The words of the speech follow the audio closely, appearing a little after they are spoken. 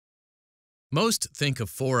Most think of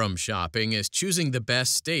forum shopping as choosing the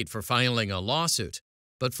best state for filing a lawsuit,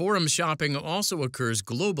 but forum shopping also occurs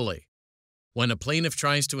globally. When a plaintiff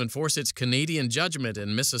tries to enforce its Canadian judgment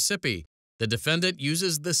in Mississippi, the defendant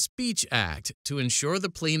uses the Speech Act to ensure the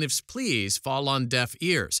plaintiff's pleas fall on deaf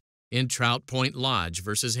ears in Trout Point Lodge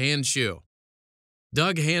versus Handshoe.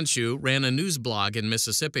 Doug Handshoe ran a news blog in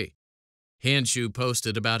Mississippi. Handshoe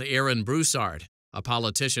posted about Aaron Broussard, a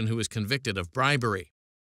politician who was convicted of bribery.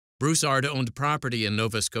 Broussard owned property in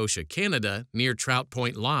Nova Scotia, Canada, near Trout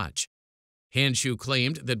Point Lodge. Handshoe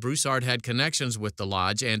claimed that Broussard had connections with the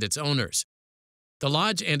lodge and its owners. The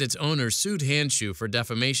lodge and its owners sued Handshoe for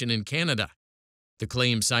defamation in Canada. The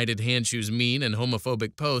claim cited Handshoe's mean and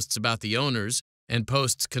homophobic posts about the owners and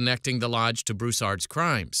posts connecting the lodge to Broussard's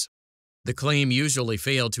crimes. The claim usually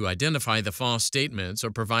failed to identify the false statements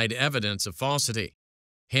or provide evidence of falsity.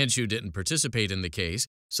 Handshoe didn't participate in the case,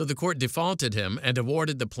 so the court defaulted him and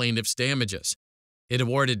awarded the plaintiffs damages. It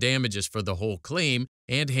awarded damages for the whole claim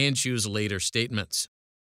and Handshoe's later statements.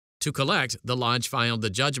 To collect, the lodge filed the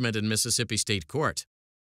judgment in Mississippi State Court.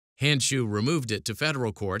 Handshoe removed it to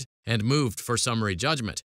federal court and moved for summary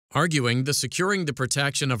judgment, arguing the Securing the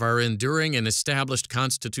Protection of Our Enduring and Established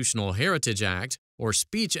Constitutional Heritage Act, or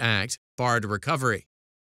Speech Act, barred recovery.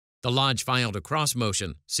 The lodge filed a cross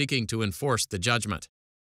motion seeking to enforce the judgment.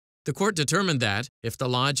 The court determined that, if the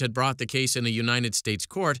lodge had brought the case in a United States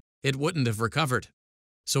court, it wouldn't have recovered,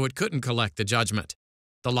 so it couldn't collect the judgment.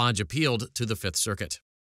 The lodge appealed to the Fifth Circuit.